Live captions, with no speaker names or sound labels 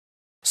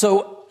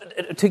So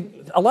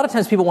a lot of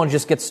times people want to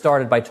just get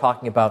started by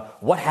talking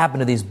about what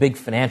happened to these big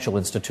financial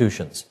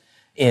institutions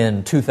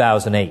in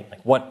 2008.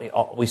 Like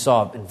what we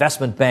saw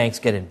investment banks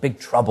get in big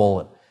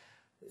trouble, and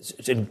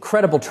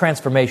incredible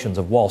transformations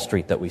of Wall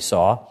Street that we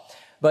saw.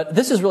 But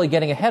this is really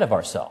getting ahead of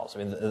ourselves. I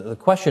mean, the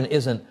question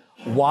isn't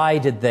why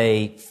did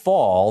they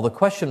fall? The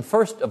question,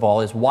 first of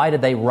all, is why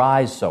did they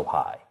rise so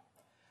high?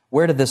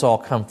 Where did this all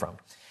come from?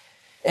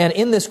 And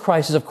in this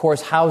crisis, of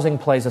course, housing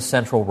plays a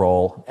central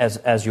role,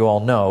 as you all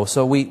know.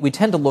 So we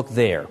tend to look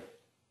there.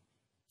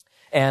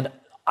 And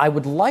I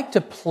would like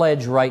to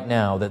pledge right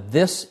now that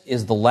this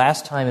is the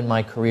last time in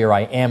my career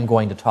I am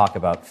going to talk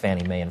about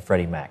Fannie Mae and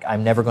Freddie Mac.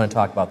 I'm never going to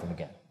talk about them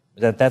again.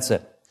 That's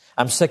it.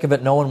 I'm sick of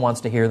it. No one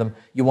wants to hear them.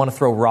 You want to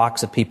throw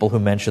rocks at people who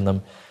mention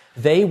them.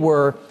 They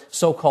were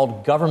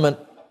so-called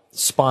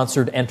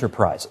government-sponsored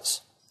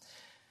enterprises.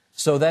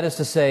 So that is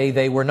to say,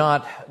 they were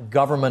not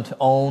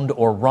government-owned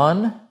or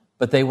run,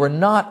 but they were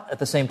not, at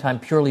the same time,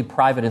 purely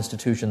private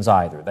institutions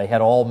either. They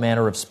had all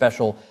manner of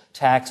special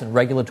tax and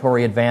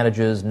regulatory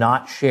advantages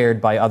not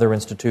shared by other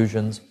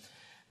institutions.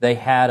 They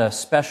had a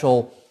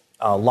special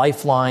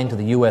lifeline to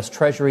the U.S.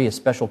 Treasury, a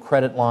special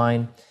credit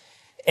line,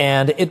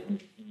 and it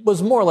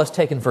was more or less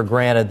taken for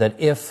granted that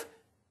if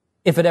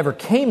it ever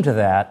came to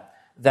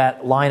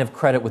that line of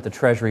credit with the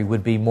Treasury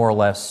would be more or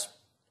less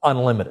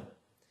unlimited.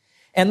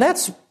 And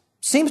that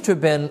seems to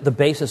have been the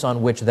basis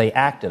on which they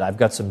acted. I've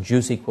got some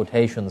juicy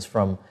quotations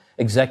from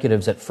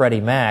executives at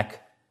Freddie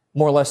Mac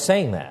more or less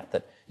saying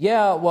that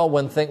yeah, well,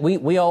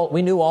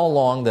 we knew all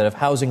along that if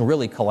housing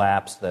really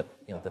collapsed, that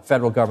the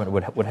federal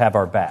government would have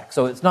our back.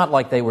 So it's not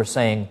like they were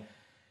saying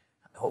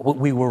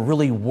we were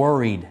really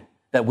worried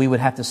that we would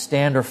have to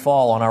stand or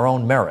fall on our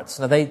own merits.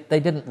 Now, they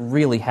didn't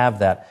really have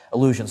that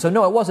illusion. So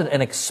no, it wasn't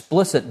an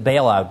explicit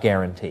bailout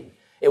guarantee.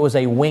 It was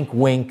a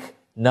wink-wink,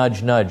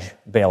 nudge-nudge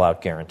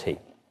bailout guarantee.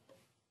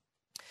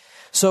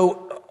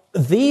 So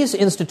these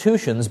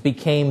institutions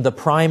became the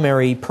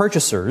primary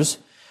purchasers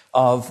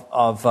of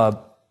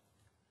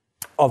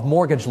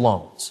mortgage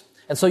loans.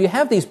 And so you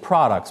have these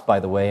products,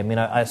 by the way. I mean,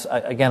 I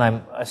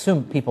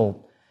assume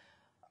people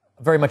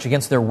very much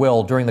against their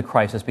will during the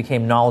crisis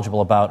became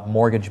knowledgeable about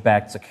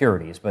mortgage-backed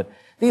securities. But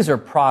these are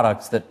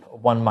products that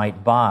one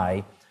might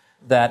buy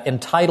that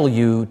entitle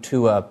you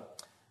to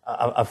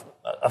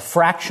a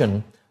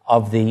fraction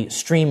of the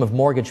stream of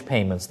mortgage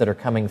payments that are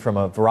coming from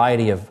a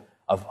variety of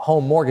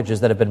home mortgages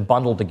that have been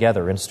bundled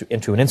together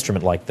into an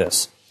instrument like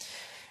this.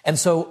 And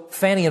so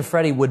Fannie and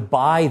Freddie would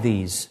buy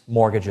these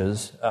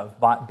mortgages,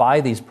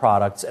 buy these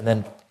products, and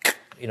then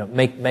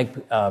make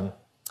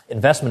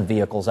investment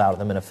vehicles out of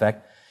them, in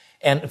effect.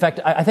 And in fact,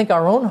 I think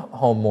our own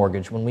home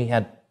mortgage, when we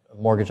had a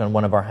mortgage on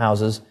one of our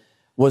houses,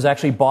 was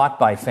actually bought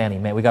by Fannie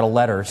Mae. We got a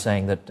letter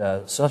saying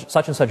that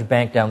such and such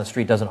bank down the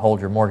street doesn't hold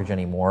your mortgage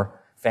anymore.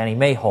 Fannie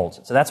Mae holds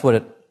it. So that's what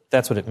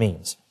it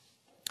means.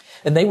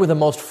 And they were the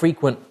most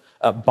frequent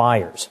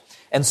buyers.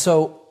 And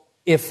so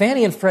if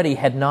Fannie and Freddie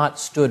had not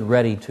stood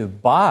ready to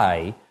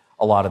buy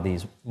a lot of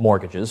these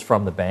mortgages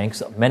from the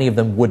banks, many of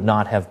them would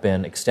not have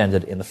been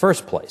extended in the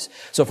first place.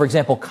 So, for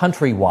example,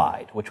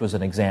 Countrywide, which was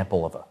an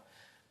example of a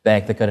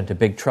bank that got into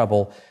big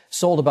trouble,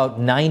 sold about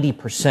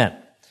 90%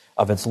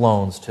 of its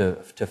loans to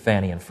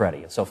Fannie and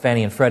Freddie. And so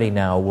Fannie and Freddie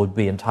now would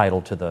be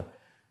entitled to the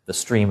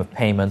stream of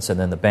payments, and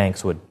then the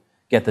banks would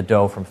get the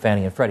dough from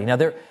Fannie and Freddie. Now,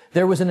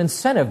 there was an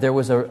incentive. There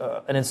was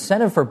an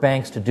incentive for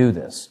banks to do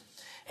this.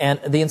 And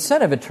the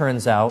incentive, it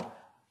turns out,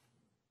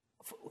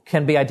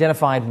 can be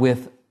identified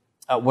with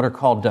what are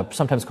called,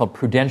 sometimes called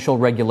prudential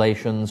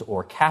regulations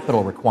or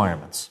capital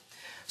requirements.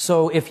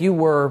 So if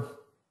you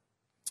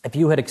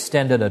had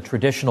extended a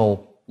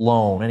traditional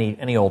loan,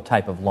 any old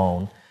type of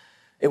loan,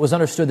 it was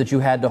understood that you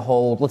had to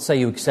hold, let's say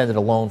you extended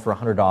a loan for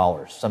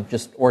 $100, some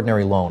just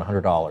ordinary loan,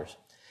 $100.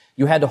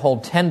 You had to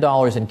hold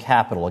 $10 in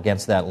capital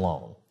against that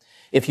loan.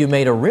 If you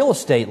made a real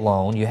estate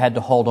loan, you had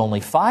to hold only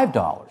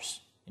 $5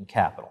 in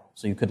capital.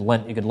 So you could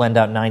lend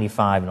out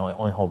 95 and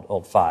only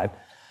hold 5.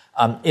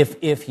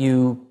 If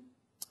you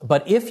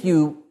bought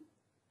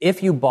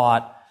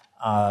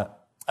a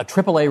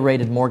AAA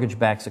rated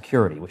mortgage-backed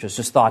security, which is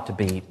just thought to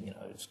be,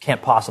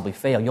 can't possibly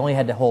fail, you only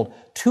had to hold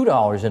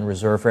 $2 in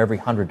reserve for every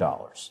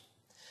 $100.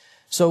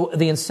 So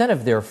the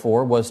incentive,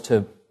 therefore, was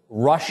to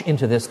rush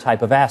into this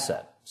type of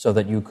asset so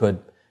that you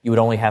would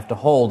only have to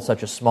hold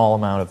such a small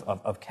amount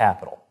of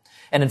capital.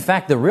 And in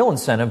fact, the real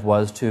incentive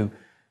was to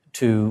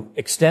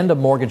extend a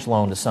mortgage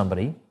loan to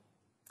somebody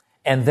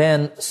and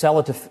then sell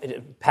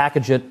it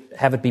package it,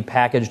 have it be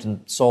packaged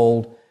and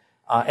sold,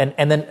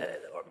 and then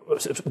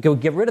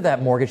get rid of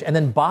that mortgage and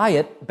then buy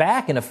it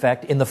back, in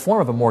effect, in the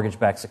form of a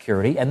mortgage-backed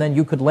security, and then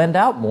you could lend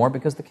out more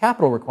because the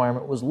capital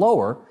requirement was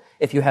lower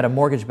if you had a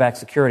mortgage-backed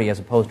security as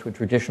opposed to a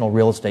traditional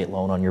real estate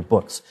loan on your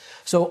books.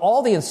 So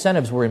all the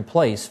incentives were in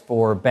place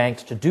for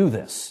banks to do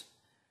this.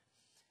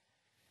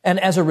 And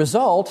as a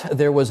result,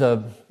 there was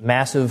a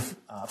massive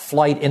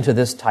flight into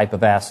this type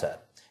of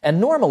asset.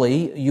 And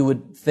normally, you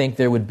would think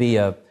there would be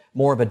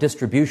more of a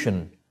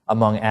distribution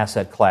among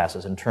asset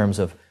classes in terms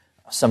of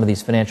some of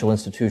these financial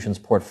institutions'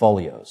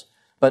 portfolios.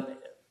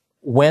 But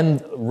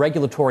when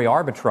regulatory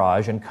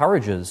arbitrage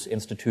encourages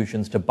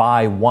institutions to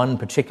buy one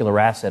particular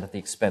asset at the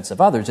expense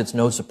of others, it's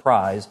no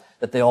surprise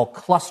that they all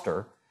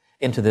cluster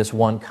into this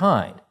one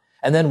kind.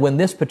 And then when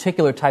this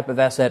particular type of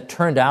asset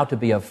turned out to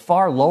be of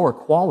far lower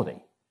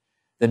quality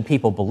than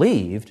people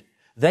believed,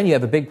 then you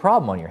have a big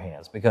problem on your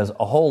hands because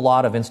a whole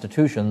lot of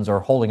institutions are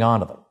holding on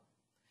to them.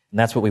 And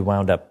that's what we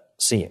wound up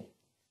seeing.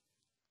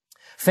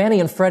 Fannie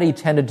and Freddie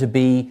tended to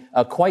be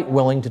quite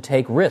willing to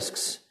take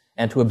risks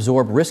and to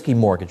absorb risky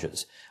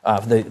mortgages.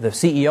 The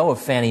CEO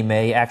of Fannie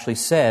Mae actually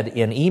said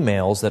in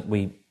emails that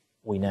we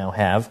now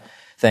have,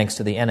 thanks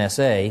to the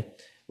NSA,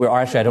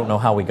 actually I don't know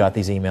how we got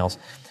these emails,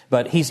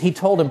 but he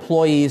told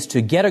employees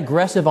to get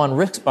aggressive on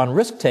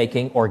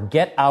risk-taking or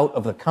get out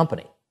of the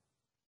company.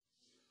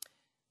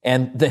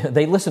 And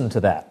they listened to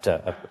that,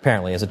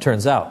 apparently, as it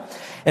turns out.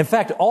 In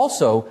fact,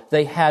 also,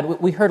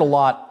 we heard a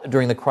lot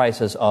during the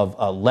crisis of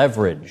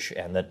leverage,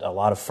 and that a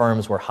lot of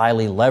firms were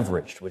highly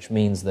leveraged, which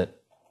means that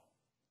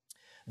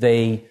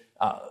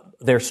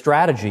their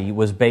strategy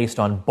was based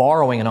on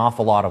borrowing an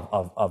awful lot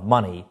of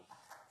money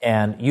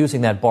and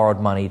using that borrowed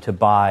money to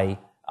buy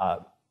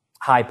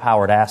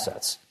high-powered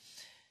assets.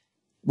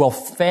 Well,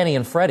 Fannie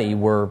and Freddie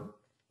were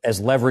as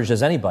leveraged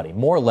as anybody,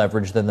 more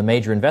leveraged than the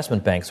major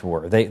investment banks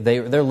were.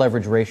 Their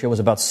leverage ratio was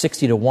about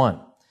 60 to 1.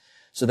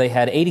 So they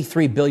had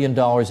 $83 billion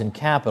in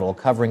capital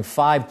covering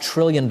 $5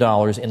 trillion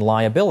in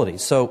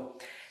liabilities. So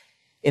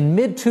in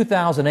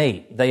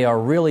mid-2008, they are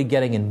really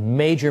getting in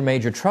major,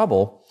 major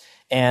trouble.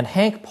 And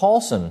Hank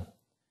Paulson,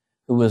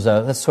 who was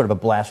that's sort of a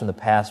blast from the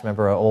past,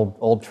 remember, an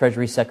old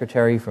Treasury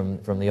Secretary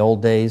from the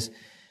old days.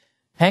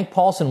 Hank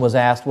Paulson was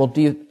asked, well,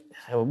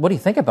 what do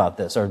you think about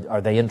this?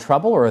 Are they in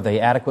trouble or are they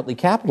adequately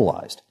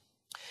capitalized?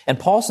 And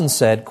Paulson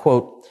said,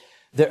 quote,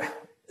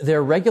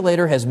 their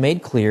regulator has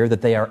made clear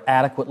that they are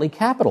adequately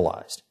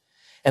capitalized.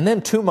 And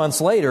then 2 months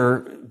later,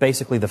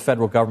 basically the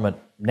federal government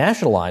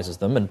nationalizes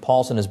them, and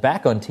Paulson is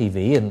back on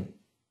TV, and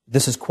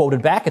this is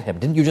quoted back at him.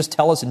 Didn't you just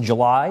tell us in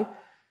July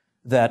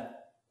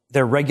that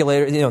their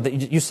regulator,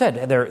 you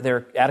said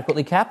they're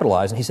adequately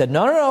capitalized? And he said,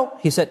 no.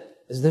 He said,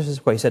 this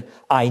is what he said,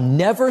 I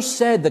never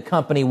said the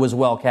company was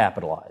well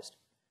capitalized.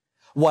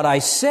 What I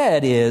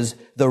said is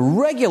the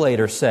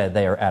regulator said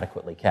they are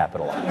adequately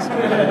capitalized.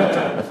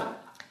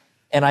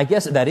 And I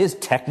guess that is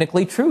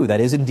technically true.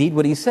 That is indeed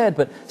what he said.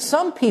 But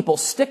some people,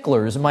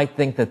 sticklers, might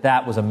think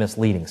that was a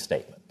misleading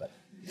statement.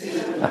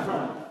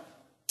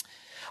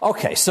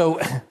 Okay,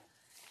 so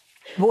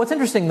what's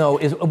interesting, though,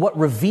 is what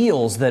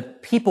reveals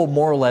that people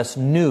more or less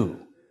knew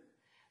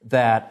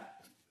that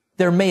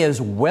there may as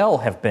well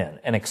have been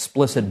an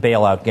explicit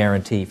bailout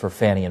guarantee for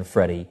Fannie and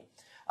Freddie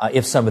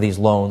if some of these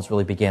loans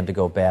really began to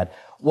go bad,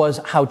 was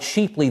how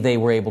cheaply they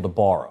were able to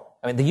borrow.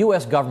 I mean, the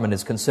U.S. government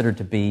is considered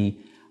to be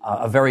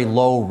a very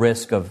low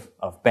risk of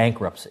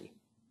bankruptcy.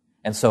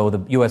 And so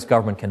the U.S.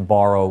 government can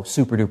borrow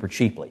super-duper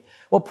cheaply.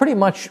 Well, pretty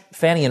much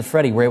Fannie and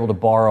Freddie were able to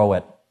borrow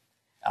at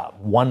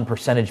 1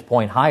 percentage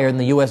point higher than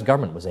the U.S.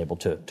 government was able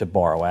to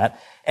borrow at.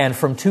 And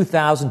from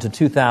 2000 to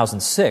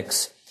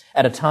 2006,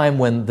 at a time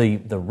when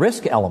the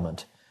risk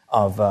element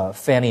of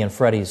Fannie and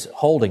Freddie's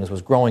holdings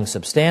was growing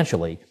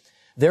substantially,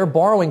 their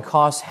borrowing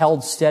costs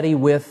held steady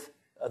with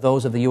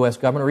those of the U.S.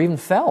 government or even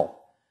fell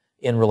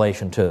in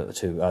relation to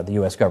the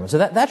U.S. government. So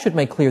that should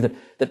make clear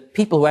that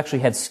people who actually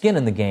had skin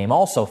in the game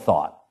also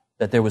thought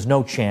that there was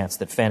no chance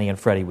that Fannie and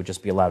Freddie would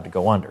just be allowed to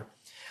go under.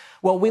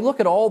 Well, we look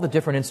at all the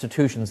different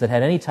institutions that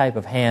had any type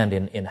of hand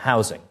in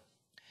housing,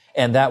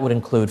 and that would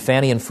include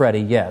Fannie and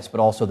Freddie, yes, but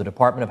also the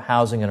Department of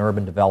Housing and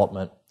Urban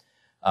Development,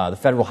 the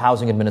Federal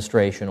Housing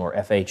Administration, or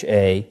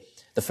FHA,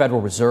 the Federal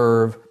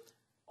Reserve.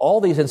 All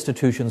these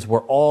institutions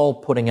were all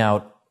putting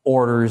out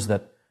orders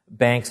that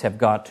banks have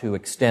got to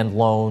extend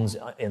loans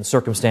in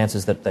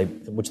circumstances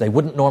which they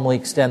wouldn't normally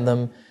extend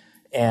them,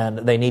 and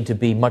they need to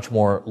be much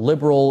more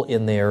liberal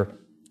in their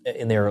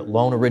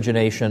loan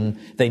origination.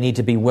 They need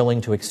to be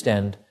willing to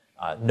extend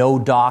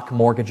no-doc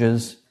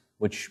mortgages,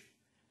 which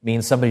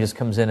means somebody just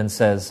comes in and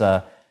says,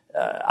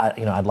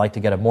 I'd like to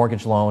get a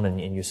mortgage loan,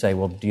 and you say,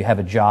 well, do you have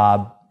a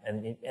job?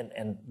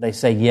 And they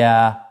say,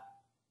 yeah,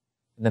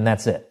 and then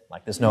that's it.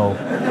 Like there's no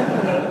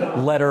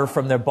letter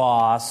from their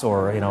boss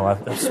or,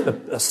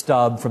 a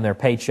stub from their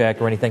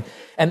paycheck or anything.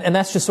 And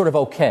that's just sort of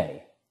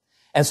okay.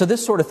 And so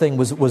this sort of thing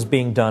was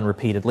being done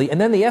repeatedly. And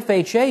then the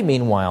FHA,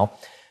 meanwhile,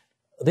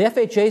 the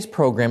FHA's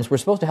programs were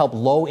supposed to help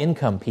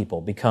low-income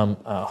people become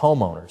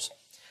homeowners.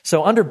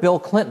 So under Bill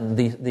Clinton,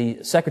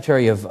 the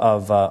Secretary of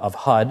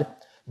HUD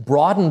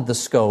broadened the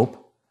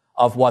scope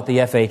of what the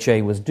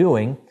FHA was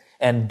doing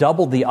and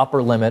doubled the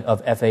upper limit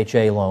of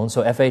FHA loans.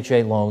 So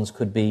FHA loans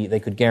they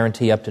could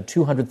guarantee up to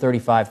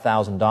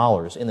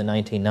 $235,000 in the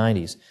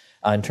 1990s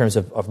in terms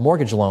of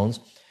mortgage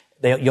loans.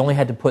 You only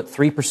had to put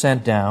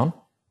 3% down.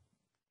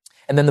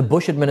 And then the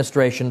Bush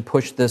administration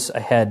pushed this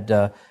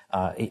ahead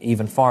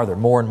even farther,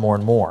 more and more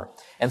and more.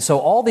 And so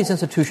all these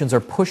institutions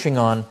are pushing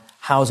on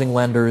housing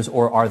lenders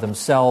or are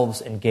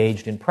themselves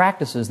engaged in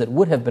practices that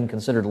would have been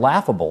considered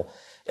laughable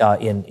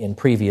in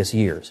previous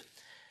years.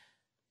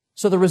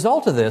 So the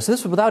result of this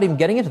was without even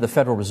getting into the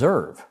Federal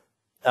Reserve.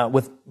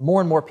 with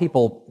more and more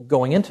people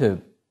going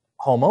into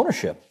home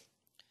ownership,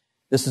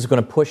 this is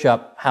going to push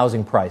up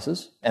housing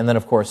prices. And then,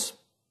 of course,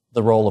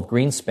 the role of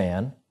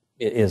Greenspan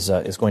is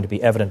going to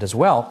be evident as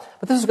well.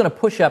 But this is going to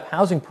push up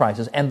housing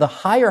prices, and the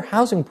higher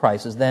housing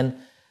prices then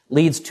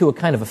leads to a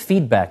kind of a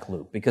feedback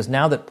loop, because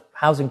now that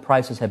housing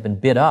prices have been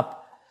bid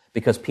up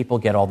because people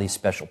get all these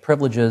special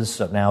privileges,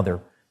 so now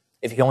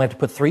if you only have to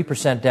put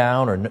 3%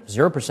 down or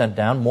 0%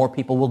 down, more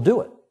people will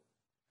do it.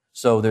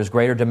 So there's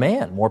greater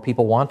demand. More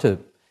people want to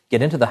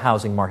get into the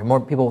housing market.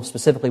 More people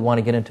specifically want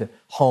to get into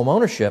home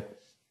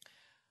ownership.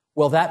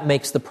 Well, that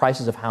makes the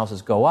prices of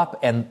houses go up,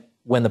 and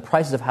when the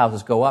prices of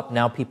houses go up,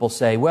 now people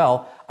say,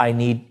 well, I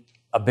need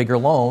a bigger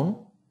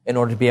loan in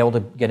order to be able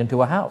to get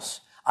into a house.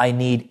 I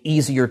need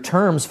easier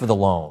terms for the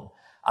loan.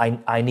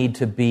 I need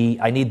the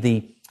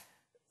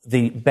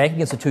banking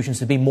institutions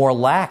to be more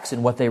lax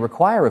in what they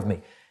require of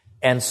me.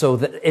 And so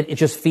that it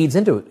just feeds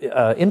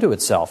into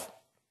itself.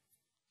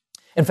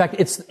 In fact,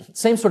 it's the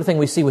same sort of thing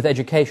we see with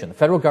education. The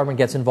federal government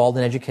gets involved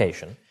in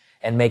education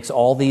and makes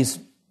all these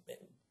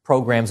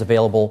programs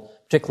available,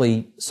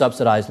 particularly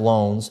subsidized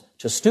loans,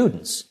 to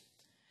students.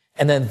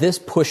 And then this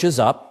pushes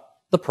up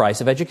the price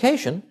of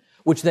education,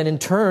 which then in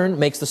turn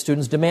makes the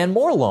students demand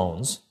more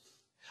loans,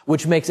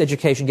 which makes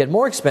education get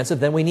more expensive.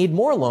 Then we need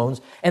more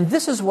loans. And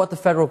this is what the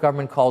federal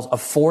government calls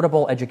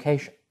affordable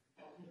education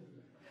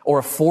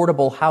or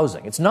affordable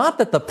housing. It's not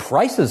that the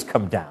prices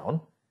come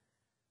down.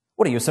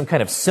 What are you, some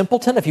kind of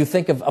simpleton? If you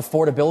think of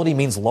affordability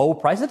means low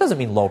prices, it doesn't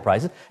mean low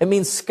prices. It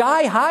means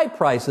sky-high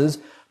prices,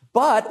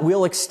 but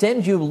we'll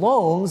extend you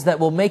loans that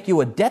will make you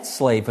a debt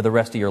slave for the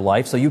rest of your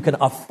life so you can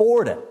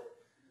afford it.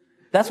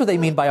 That's what they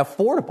mean by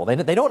affordable.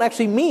 They don't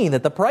actually mean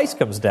that the price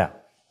comes down.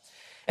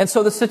 And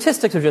so the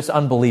statistics are just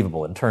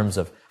unbelievable in terms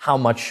of how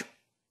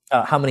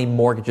many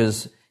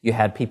mortgages you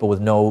had, people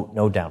with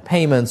no down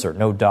payments or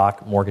no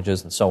doc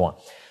mortgages and so on.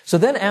 So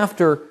then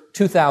after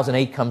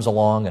 2008 comes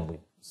along and we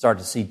start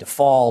to see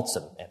defaults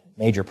and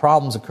major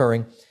problems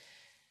occurring,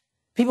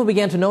 people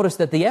began to notice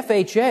that the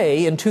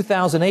FHA in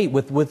 2008,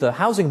 with the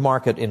housing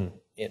market in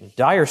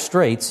dire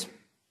straits,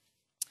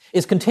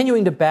 is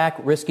continuing to back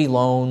risky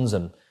loans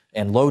and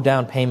low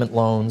down payment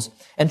loans.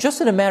 And just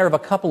in a matter of a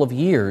couple of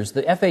years,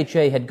 the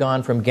FHA had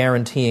gone from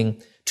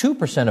guaranteeing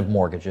 2% of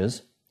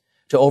mortgages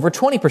to over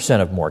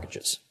 20% of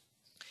mortgages.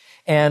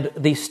 And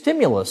the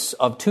stimulus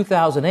of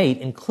 2008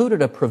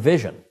 included a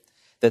provision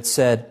that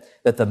said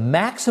that the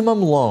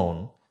maximum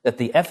loan that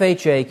the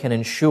FHA can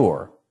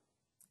insure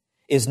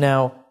is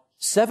now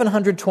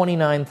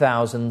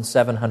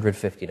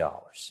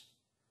 $729,750.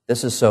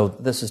 This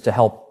is to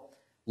help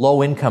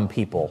low-income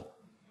people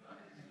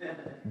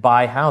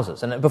buy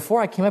houses. And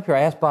before I came up here,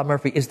 I asked Bob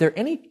Murphy, is there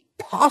any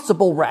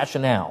possible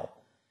rationale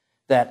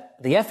that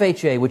the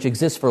FHA, which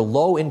exists for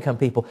low-income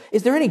people,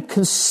 is there any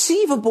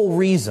conceivable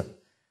reason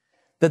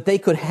that they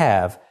could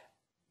have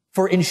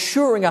for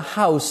insuring a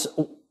house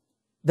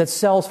that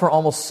sells for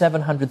almost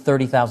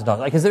 $730,000?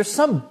 Like, is there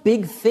some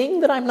big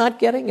thing that I'm not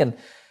getting? And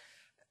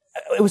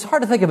it was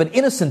hard to think of an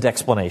innocent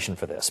explanation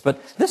for this,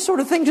 but this sort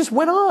of thing just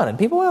went on, and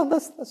people, well,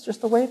 that's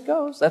just the way it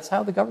goes. That's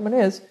how the government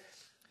is.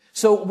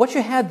 So what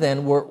you had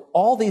then were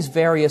all these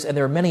various, and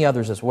there are many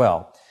others as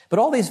well, but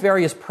all these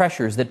various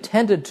pressures that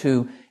tended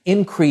to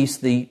increase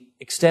the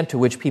extent to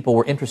which people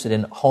were interested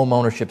in home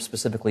ownership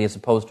specifically, as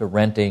opposed to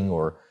renting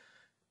or,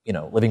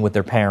 living with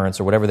their parents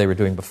or whatever they were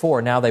doing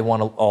before. Now they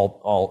want to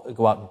all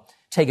go out and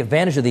take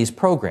advantage of these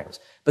programs.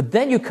 But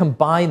then you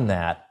combine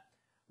that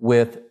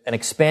with an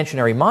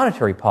expansionary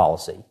monetary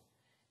policy,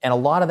 and a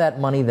lot of that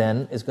money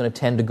then is going to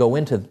tend to go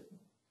into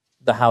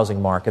the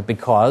housing market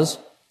because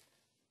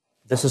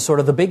this is sort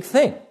of the big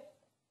thing.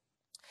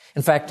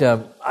 In fact,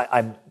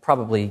 I'm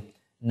probably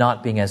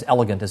not being as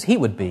elegant as he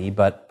would be,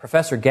 but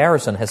Professor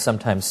Garrison has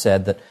sometimes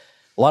said that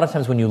a lot of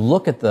times when you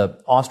look at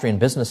the Austrian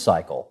business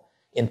cycle,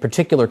 in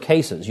particular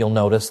cases, you'll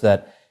notice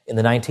that in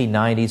the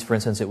 1990s, for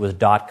instance, it was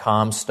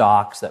dot-com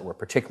stocks that were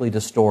particularly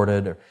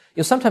distorted. Or,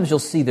 sometimes you'll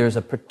see there's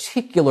a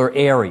particular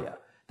area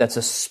that's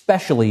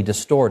especially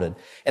distorted.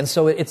 And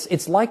so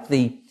it's like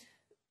the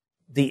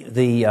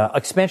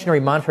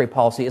expansionary monetary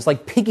policy is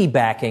like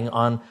piggybacking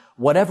on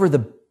whatever the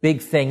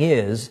big thing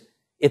is,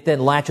 it then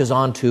latches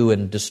onto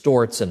and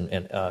distorts,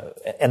 and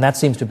that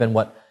seems to have been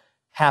what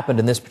happened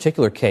in this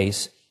particular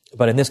case.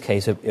 But in this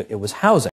case, it was housing.